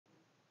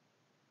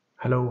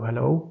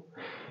Hello.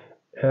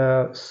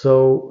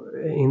 So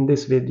in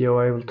this video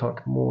I will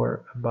talk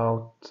more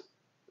about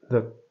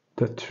the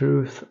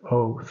truth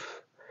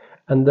oath.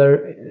 And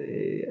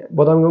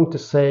what I'm going to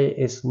say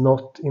is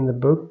not in the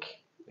book.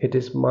 It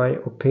is my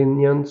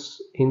opinions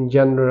in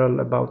general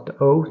about the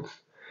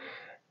oath.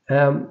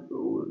 Um,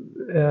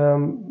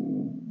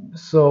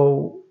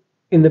 so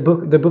in the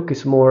book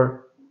is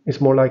more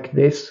like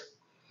this.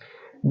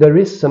 There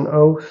is an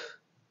oath,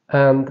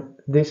 and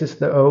this is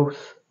the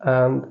oath,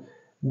 and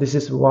this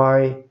is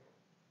why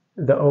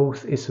the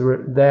oath is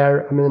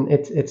there. I mean,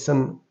 it's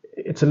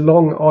a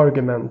long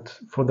argument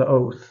for the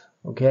oath,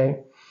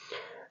 okay?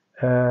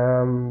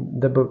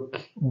 The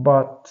book,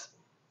 but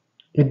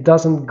it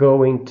doesn't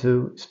go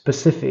into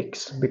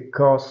specifics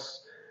because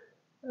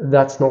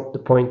that's not the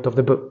point of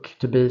the book,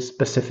 to be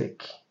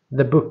specific.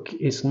 The book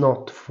is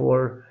not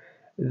for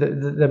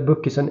the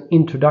book is an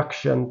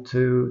introduction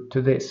to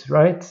this,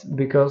 right?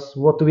 Because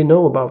what do we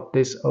know about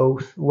this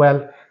oath?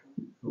 Well,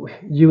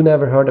 you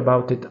never heard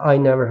about it, I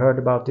never heard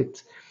about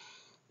it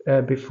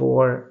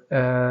before,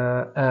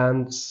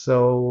 and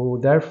so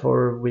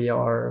therefore we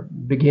are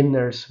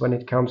beginners when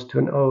it comes to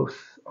an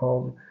oath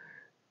of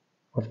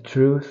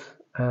truth.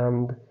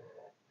 And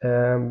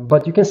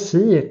but you can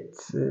see it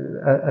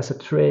as a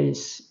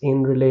trace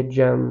in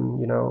religion.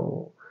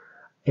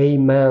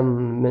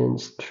 Amen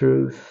means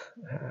truth,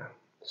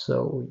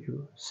 so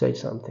you say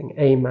something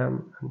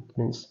amen, and it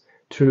means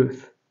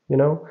truth.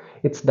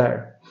 It's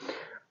there.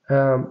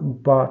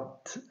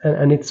 But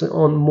it's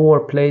on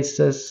more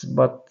places,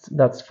 but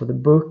that's for the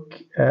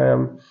book.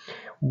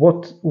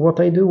 What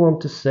I do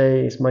want to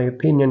say is my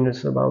opinion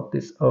is about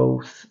this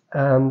oath,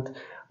 and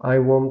I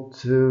want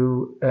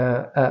to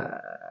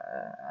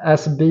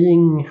as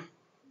being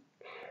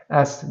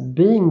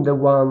the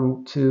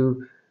one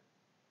to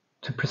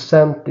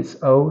present this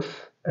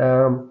oath.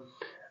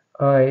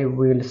 I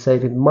will say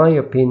that my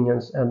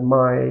opinions and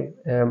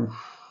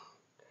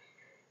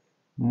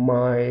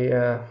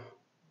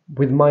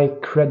with my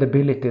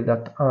credibility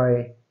that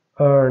I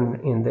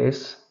earn in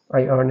this.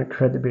 I earn a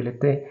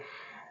credibility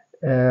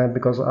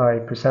because I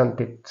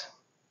present it.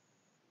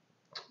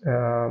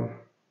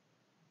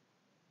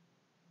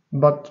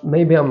 But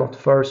maybe I'm not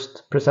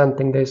first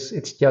presenting this.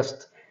 It's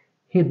just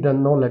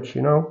hidden knowledge,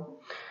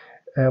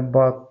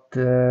 but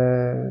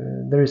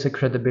there is a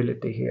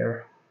credibility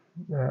here.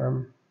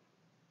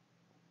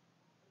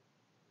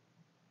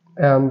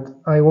 And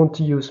I want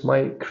to use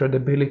my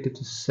credibility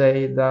to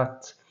say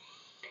that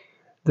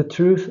the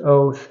truth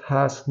oath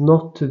has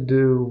not to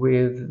do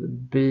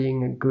with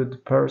being a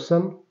good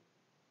person.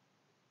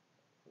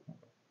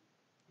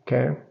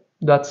 Okay,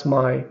 that's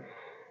my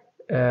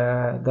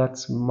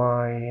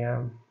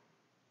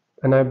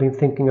and I've been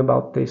thinking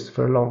about this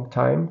for a long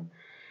time.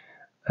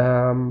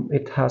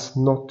 It has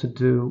not to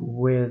do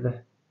with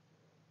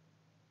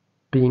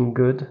being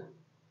good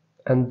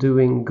and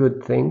doing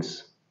good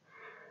things,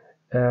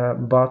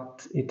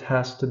 but it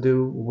has to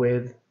do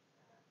with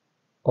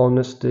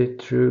honesty,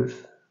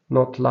 truth,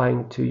 not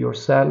lying to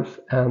yourself,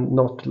 and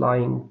not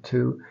lying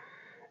to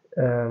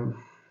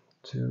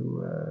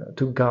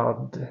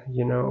God.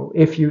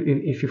 If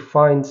you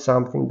find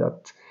something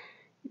that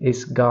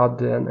is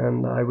God,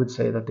 and I would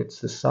say that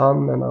it's the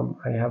sun, and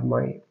I have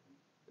a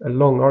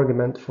long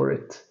argument for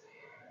it.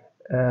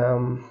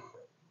 And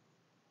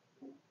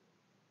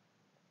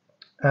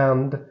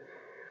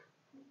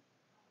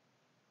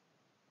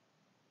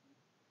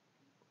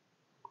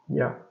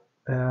yeah,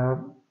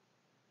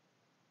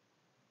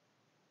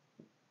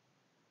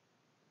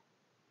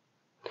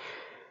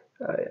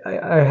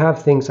 I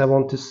have things I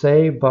want to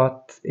say,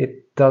 but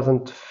it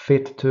doesn't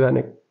fit to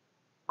any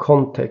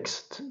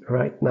context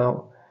right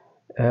now.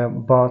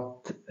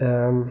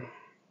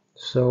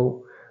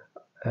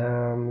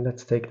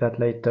 Let's take that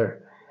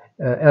later.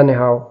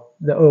 Anyhow,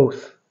 the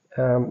oath.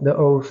 The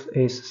oath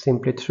is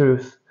simply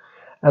truth,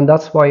 and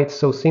that's why it's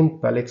so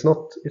simple. It's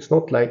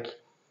not like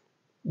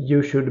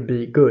you should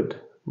be good.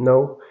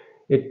 No,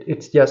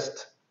 it's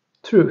just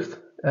truth.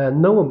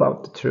 Know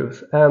about the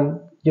truth, and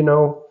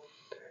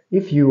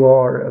if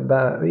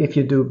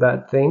you do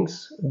bad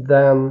things,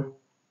 then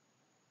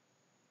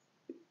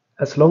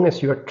as long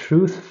as you are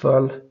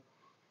truthful,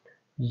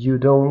 you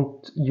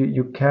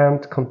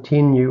can't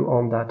continue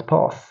on that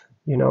path.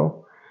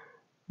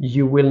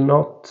 You will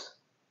not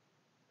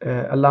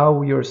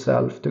allow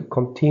yourself to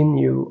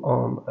continue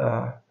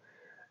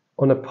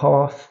on a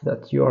path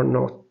that you are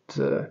not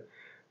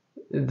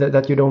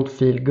that you don't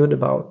feel good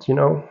about.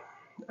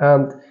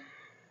 And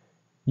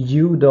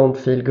you don't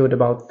feel good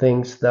about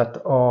things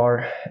that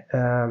are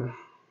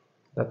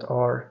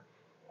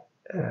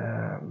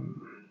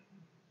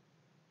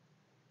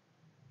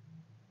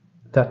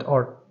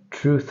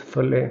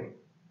truthfully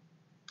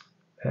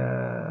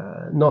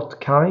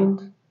not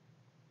kind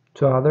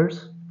to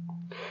others.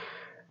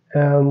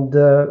 And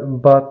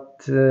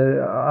but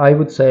I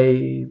would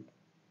say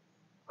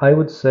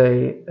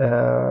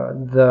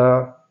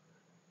the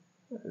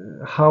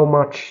how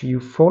much you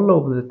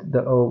follow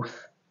the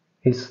oath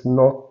is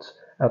not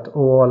at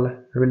all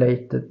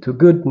related to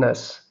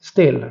goodness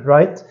still,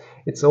 right?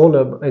 It's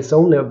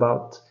only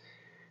about,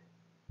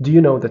 do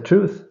you know the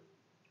truth?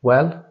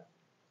 Well,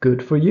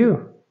 good for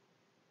you.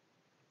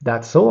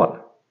 That's all.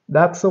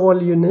 That's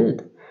all you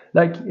need.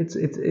 Like it's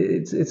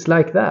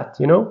like that,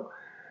 you know.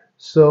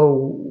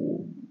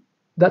 So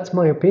that's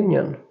my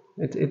opinion.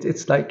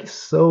 It's like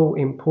so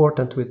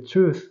important with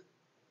truth.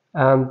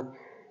 And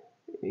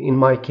in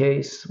my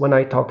case, when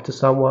I talk to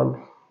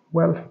someone,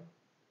 well,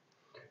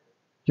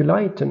 you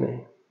lied to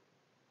me.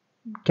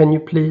 Can you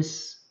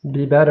please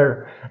be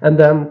better? And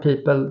then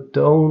people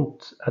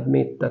don't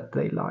admit that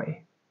they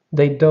lie.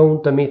 They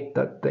don't admit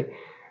that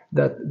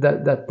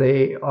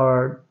they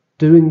are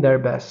doing their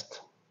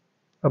best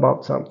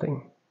about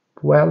something.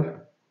 Well,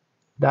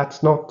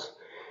 that's not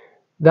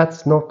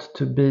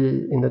to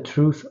be in the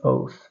truth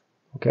oath.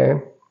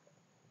 Okay,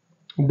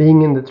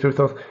 being in the truth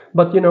oath.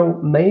 But you know,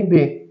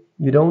 maybe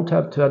you don't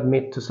have to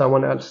admit to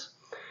someone else.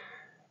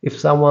 If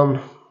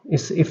someone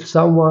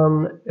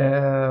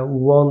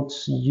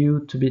wants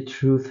you to be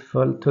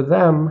truthful to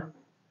them,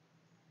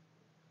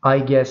 I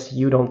guess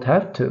you don't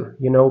have to,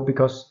 you know,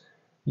 because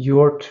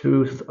your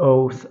truth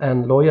oath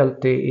and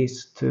loyalty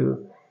is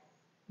to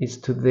this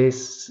to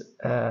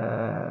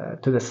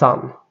the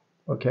sun.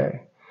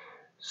 Okay,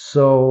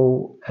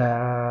 so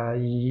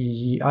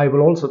I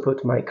will also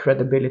put my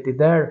credibility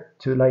there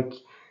to, like,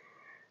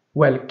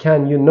 well,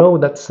 can you know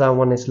that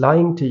someone is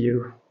lying to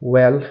you?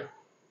 Well,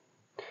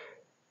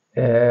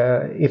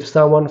 if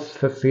someone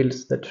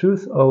fulfills the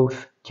truth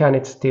oath, can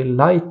it still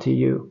lie to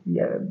you?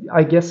 Yeah,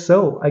 I guess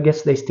so. I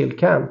guess they still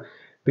can,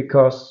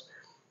 because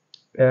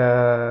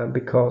the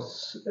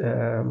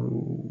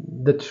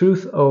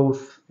truth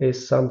oath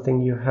is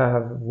something you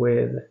have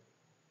with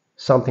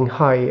something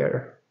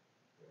higher.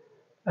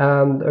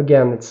 And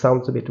again, it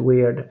sounds a bit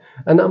weird.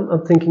 And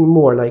I'm thinking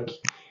more like,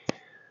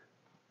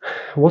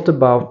 what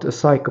about a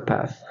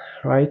psychopath,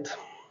 right?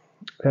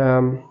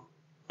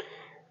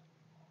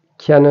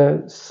 Can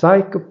a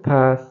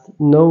psychopath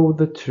know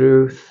the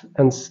truth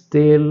and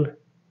still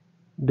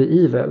be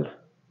evil?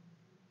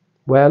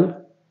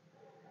 Well,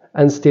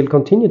 and still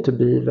continue to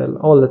be evil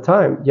all the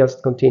time,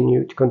 just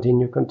continue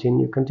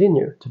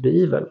to be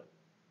evil?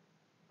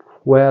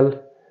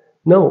 Well,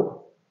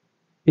 no,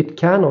 it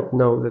cannot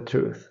know the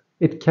truth.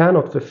 It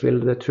cannot fulfill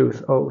the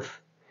truth oath.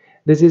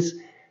 This is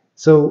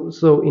so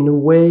in a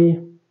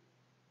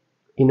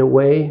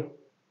way,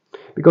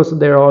 because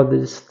there are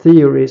these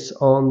theories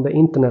on the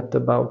internet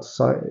about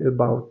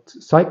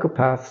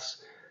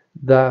psychopaths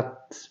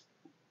that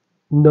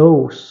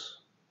knows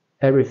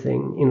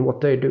everything in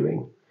what they're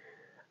doing.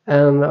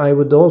 And I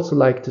would also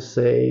like to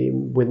say,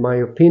 with my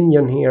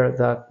opinion here,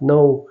 that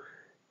no,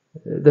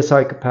 the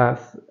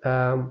psychopath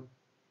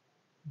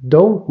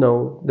don't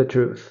know the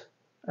truth,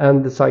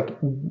 and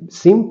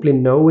simply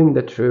knowing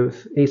the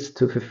truth is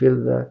to fulfill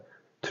the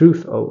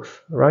truth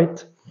oath,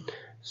 right?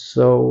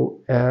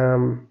 So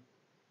uh,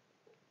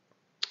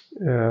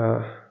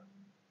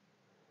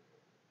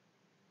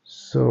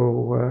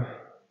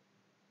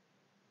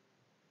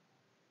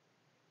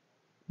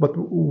 but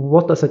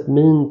what does it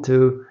mean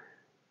to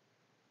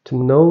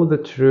know the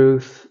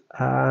truth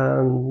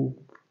and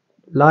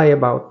lie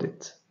about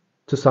it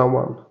to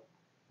someone?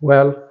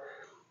 Well,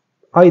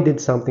 I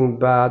did something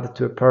bad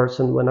to a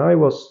person when I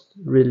was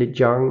really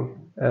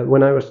young,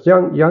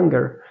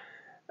 younger,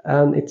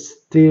 and it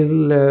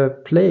still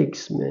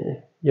plagues me.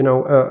 You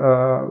know,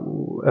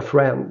 a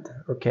friend.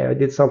 Okay, I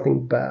did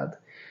something bad.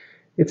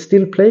 It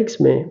still plagues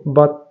me,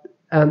 but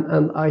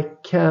and I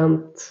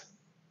can't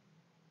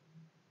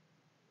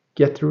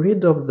get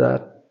rid of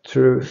that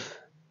truth.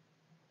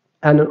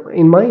 And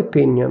in my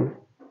opinion,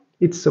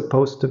 it's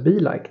supposed to be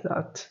like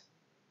that.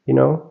 You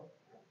know,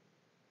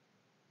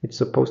 it's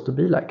supposed to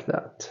be like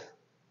that.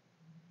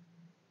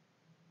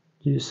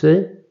 You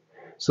see?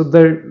 So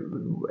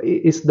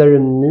is there a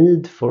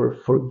need for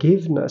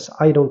forgiveness?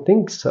 I don't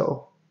think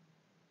so.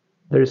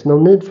 There is no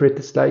need for it.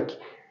 It's like,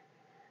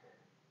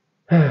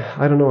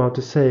 I don't know how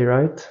to say,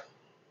 right?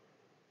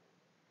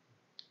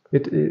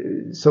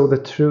 So the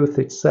truth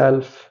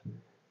itself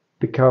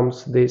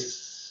becomes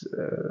this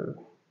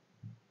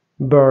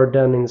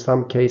burden in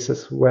some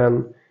cases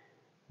when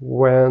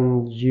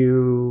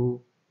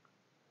you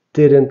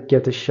didn't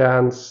get a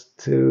chance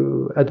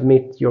to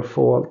admit your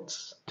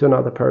faults to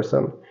another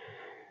person.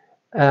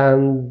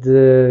 And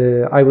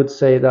I would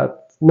say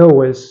that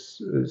Noah's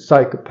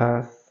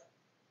psychopath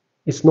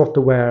is not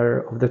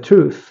aware of the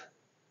truth.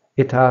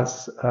 It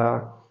has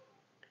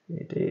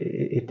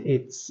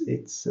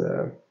it's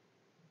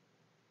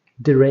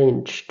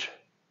deranged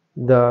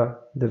the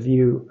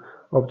view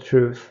of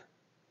truth.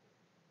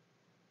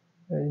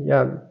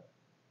 Yeah,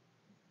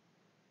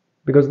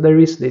 because there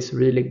is this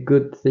really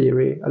good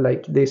theory,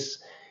 like this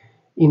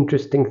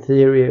interesting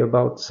theory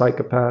about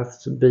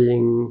psychopaths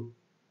being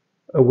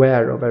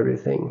aware of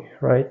everything,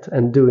 right,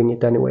 and doing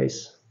it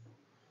anyways.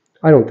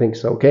 I don't think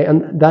so. Okay,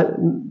 and that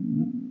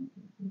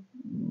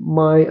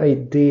my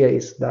idea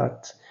is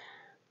that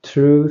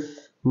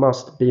truth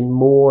must be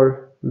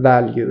more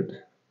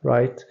valued,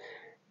 right?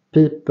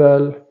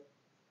 People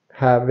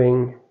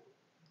having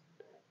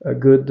a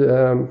good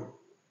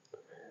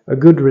a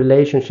good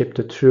relationship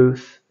to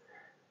truth,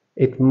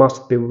 it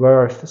must be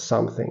worth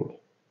something.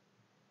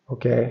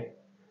 Okay?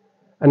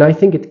 And I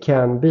think it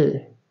can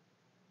be.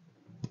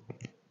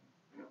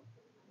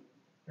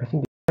 I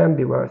think it can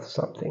be worth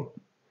something.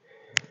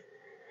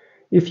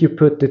 If you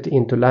put it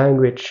into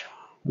language,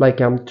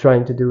 like I'm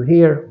trying to do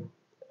here,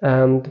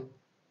 and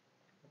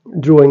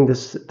drawing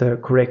the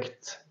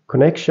correct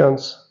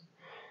connections.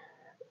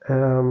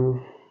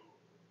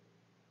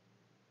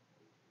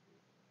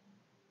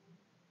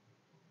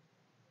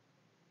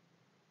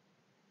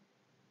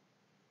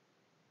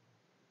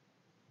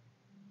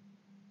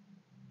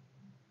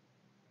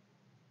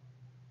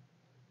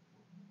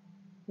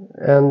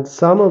 And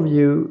some of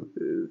you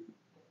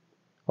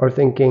are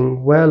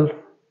thinking, well,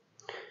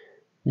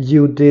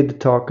 you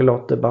did talk a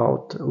lot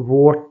about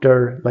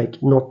water,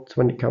 like not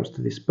when it comes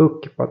to this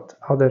book, but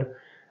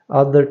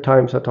other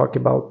times I talk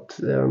about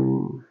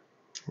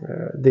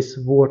this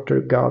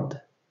water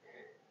god,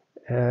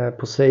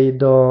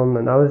 Poseidon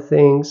and other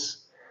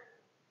things.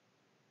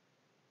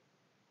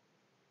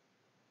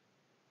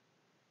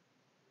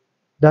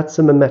 That's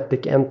a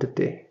mimetic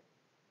entity.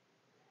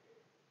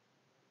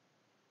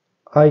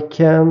 I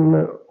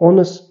can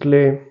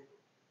honestly,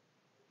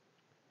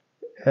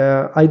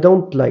 I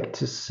don't like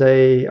to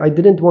say, I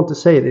didn't want to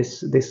say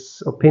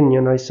this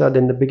opinion I said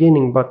in the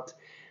beginning, but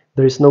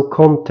there is no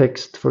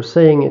context for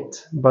saying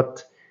it.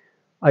 But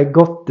I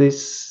got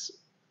this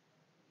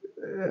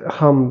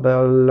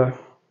humble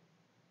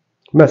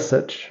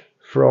message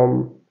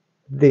from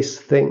this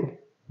thing,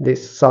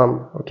 this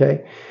sun,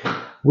 okay,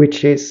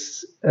 which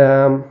is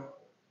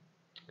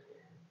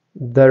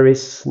there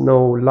is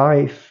no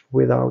life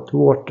without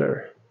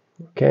water,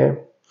 okay.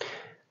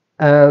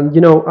 And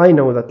I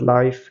know that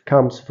life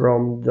comes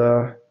from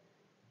the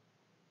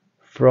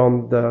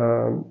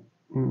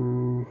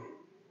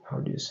how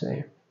do you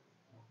say,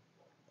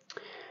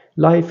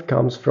 life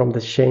comes from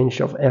the change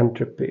of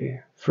entropy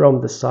from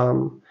the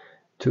sun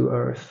to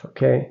earth,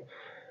 okay.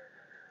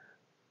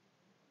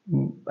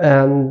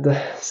 And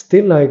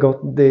still I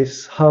got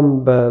this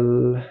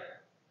humble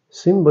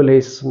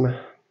symbolism.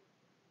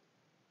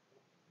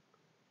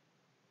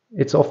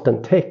 It's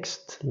often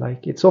text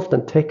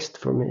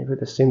for me, with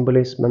the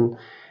symbolism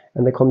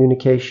and the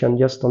communication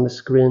just on the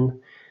screen.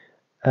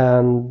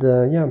 And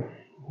yeah,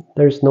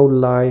 there's no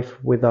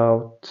life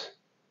without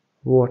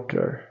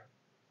water.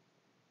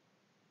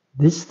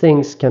 These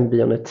things can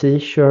be on a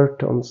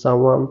t-shirt, on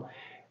someone.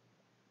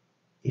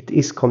 It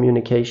is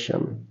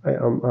communication.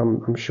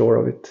 I'm sure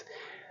of it.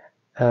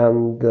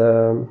 And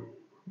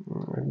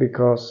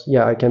because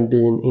I can be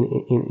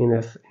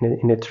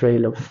in a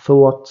trail of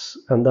thoughts,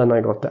 and then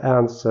I got the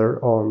answer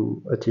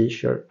on a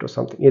t-shirt or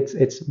something.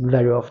 It's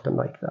very often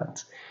like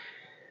that.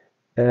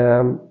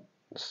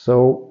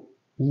 So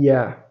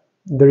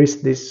there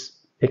is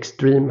this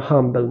extreme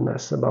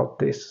humbleness about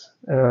this,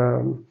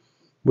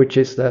 which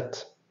is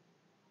that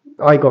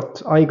I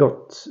got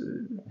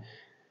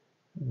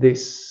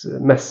this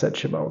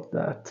message about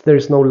that there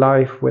is no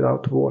life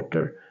without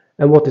water.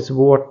 And what is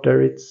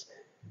water? It's,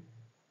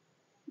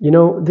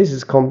 this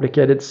is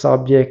complicated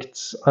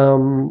subjects.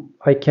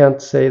 I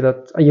can't say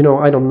that,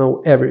 I don't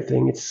know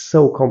everything. It's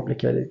so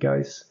complicated,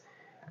 guys.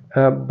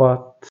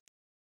 But